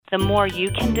The more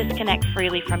you can disconnect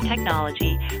freely from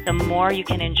technology, the more you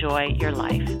can enjoy your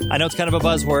life. I know it's kind of a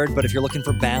buzzword, but if you're looking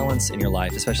for balance in your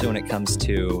life, especially when it comes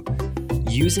to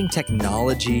using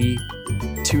technology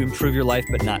to improve your life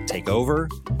but not take over,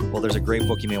 well, there's a great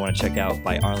book you may want to check out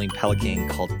by Arlene Pelliking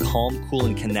called Calm, Cool,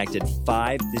 and Connected,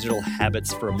 5 Digital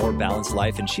Habits for a More Balanced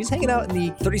Life. And she's hanging out in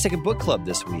the 30-Second Book Club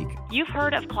this week. You've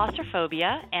heard of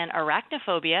claustrophobia and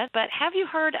arachnophobia, but have you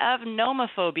heard of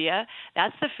nomophobia?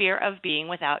 That's the fear of being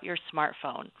without your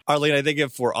smartphone. Arlene, I think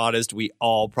if we're honest, we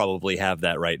all probably have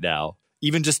that right now.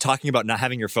 Even just talking about not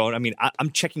having your phone, I mean, I'm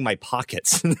checking my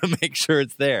pockets to make sure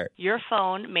it's there. Your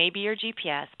phone may be your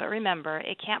GPS, but remember,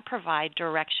 it can't provide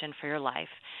direction for your life.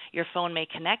 Your phone may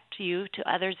connect you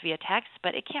to others via text,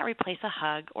 but it can't replace a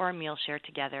hug or a meal shared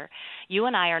together. You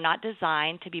and I are not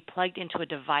designed to be plugged into a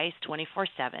device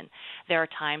 24/7. There are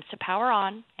times to power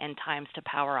on and times to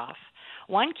power off.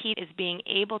 One key is being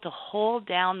able to hold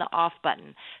down the off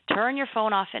button. Turn your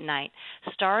phone off at night.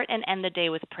 Start and end the day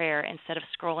with prayer instead of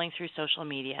scrolling through social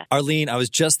media. Arlene, I was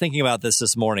just thinking about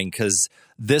this morning because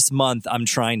this month I'm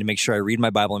trying to make sure I read my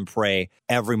Bible and pray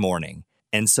every morning.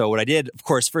 And so what I did, of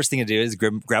course, first thing I did is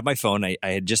grab my phone. I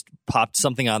had just popped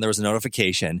something on. There was a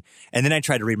notification. And then I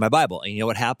tried to read my Bible. And you know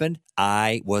what happened?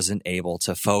 I wasn't able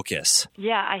to focus.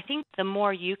 Yeah, I think the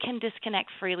more you can disconnect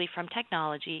freely from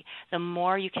technology, the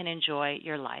more you can enjoy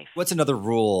your life. What's another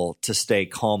rule to stay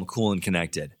calm, cool, and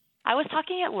connected? I was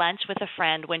talking at lunch with a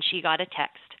friend when she got a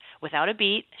text. Without a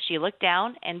beat, she looked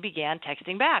down and began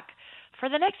texting back. For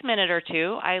the next minute or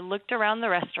two, I looked around the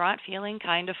restaurant feeling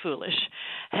kind of foolish.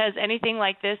 Has anything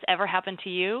like this ever happened to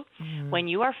you? When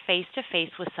you are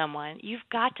face-to-face with someone, you've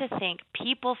got to think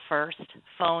people first,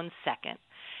 phone second.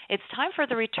 It's time for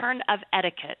the return of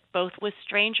etiquette, both with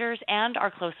strangers and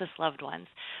our closest loved ones.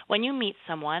 When you meet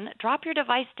someone, drop your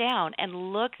device down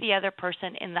and look the other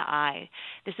person in the eye.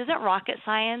 This isn't rocket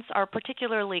science or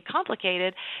particularly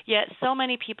complicated, yet so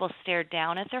many people stare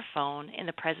down at their phone in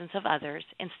the presence of others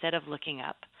instead of looking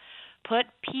up. Put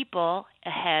people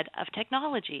ahead of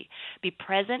technology. Be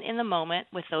present in the moment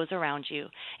with those around you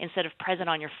instead of present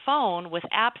on your phone with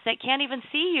apps that can't even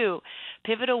see you.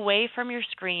 Pivot away from your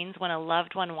screens when a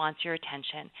loved one wants your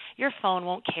attention. Your phone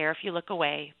won't care if you look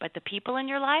away, but the people in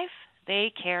your life,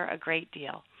 they care a great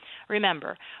deal.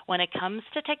 Remember, when it comes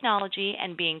to technology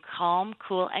and being calm,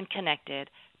 cool, and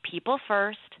connected, people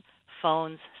first,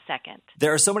 phones second.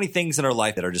 There are so many things in our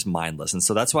life that are just mindless. And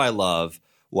so that's why I love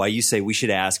why you say we should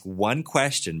ask one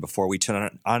question before we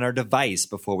turn on our device,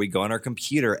 before we go on our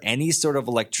computer, any sort of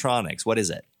electronics. What is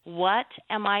it? What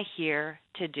am I here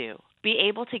to do? Be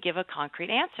able to give a concrete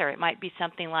answer. It might be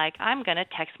something like, I'm going to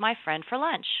text my friend for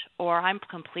lunch, or I'm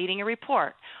completing a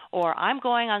report, or I'm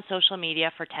going on social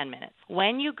media for 10 minutes.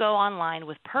 When you go online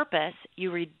with purpose, you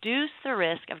reduce the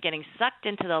risk of getting sucked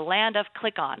into the land of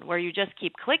click on, where you just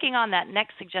keep clicking on that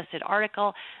next suggested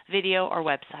article, video, or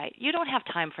website. You don't have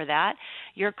time for that.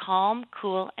 You're calm,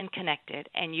 cool, and connected,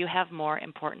 and you have more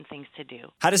important things to do.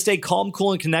 How to stay calm,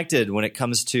 cool, and connected when it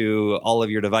comes to all of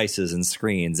your devices and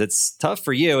screens. It's tough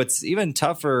for you. It's even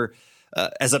tougher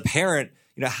as a parent.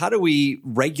 You know, how do we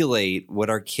regulate what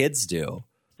our kids do?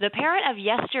 The parent of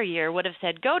yesteryear would have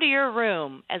said, go to your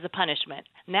room as a punishment.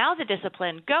 Now the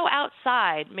discipline, go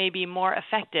outside, may be more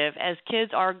effective as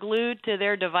kids are glued to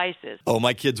their devices. Oh,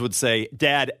 my kids would say,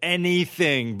 Dad,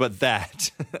 anything but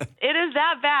that. It is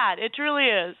that bad. It truly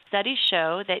is. Studies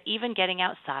show that even getting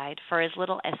outside for as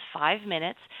little as 5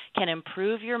 minutes can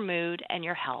improve your mood and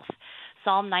your health.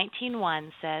 Psalm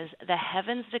 19:1 says, the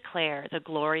heavens declare the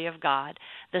glory of God.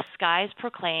 The skies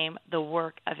proclaim the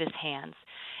work of his hands.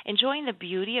 Enjoying the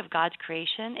beauty of God's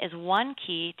creation is one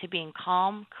key to being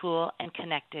calm, cool, and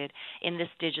connected in this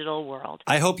digital world.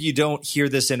 I hope you don't hear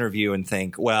this interview and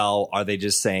think, well, are they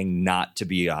just saying not to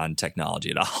be on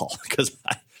technology at all? Because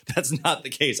that's not the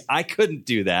case. I couldn't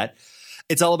do that.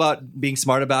 It's all about being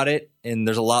smart about it, and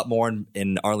there's a lot more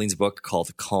in Arlene's book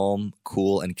called Calm,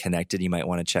 Cool, and Connected you might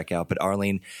want to check out. But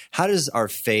Arlene, how does our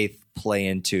faith play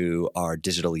into our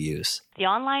digital use? The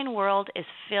online world is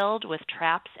filled with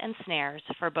traps and snares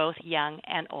for both young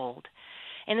and old.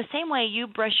 In the same way you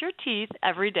brush your teeth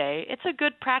every day, it's a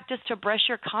good practice to brush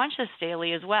your conscience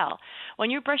daily as well.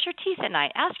 When you brush your teeth at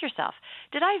night, ask yourself,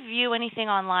 did I view anything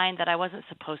online that I wasn't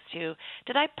supposed to?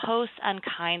 Did I post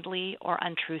unkindly or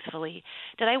untruthfully?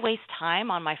 Did I waste time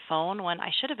on my phone when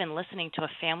I should have been listening to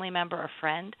a family member or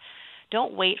friend?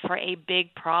 Don't wait for a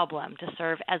big problem to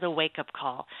serve as a wake-up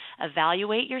call.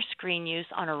 Evaluate your screen use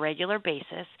on a regular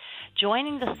basis,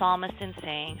 joining the psalmist in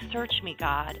saying, "Search me,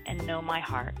 God, and know my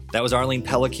heart." That was Arlene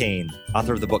Pellicane,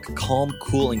 author of the book Calm,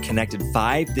 Cool, and Connected,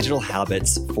 5 Digital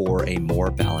Habits for a More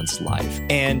Balanced Life.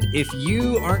 And if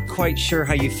you aren't quite sure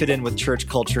how you fit in with church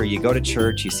culture, you go to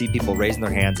church, you see people raising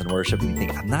their hands in worship, and you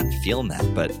think, I'm not feeling that,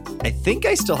 but I think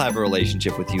I still have a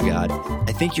relationship with you, God.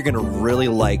 I think you're going to really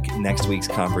like next week's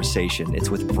conversation.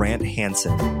 It's with Brant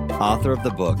Hansen, author of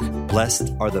the book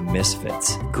Blessed Are the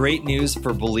Misfits. Great news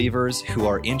for believers who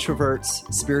are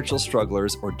introverts, spiritual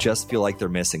strugglers, or just feel like they're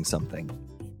missing something.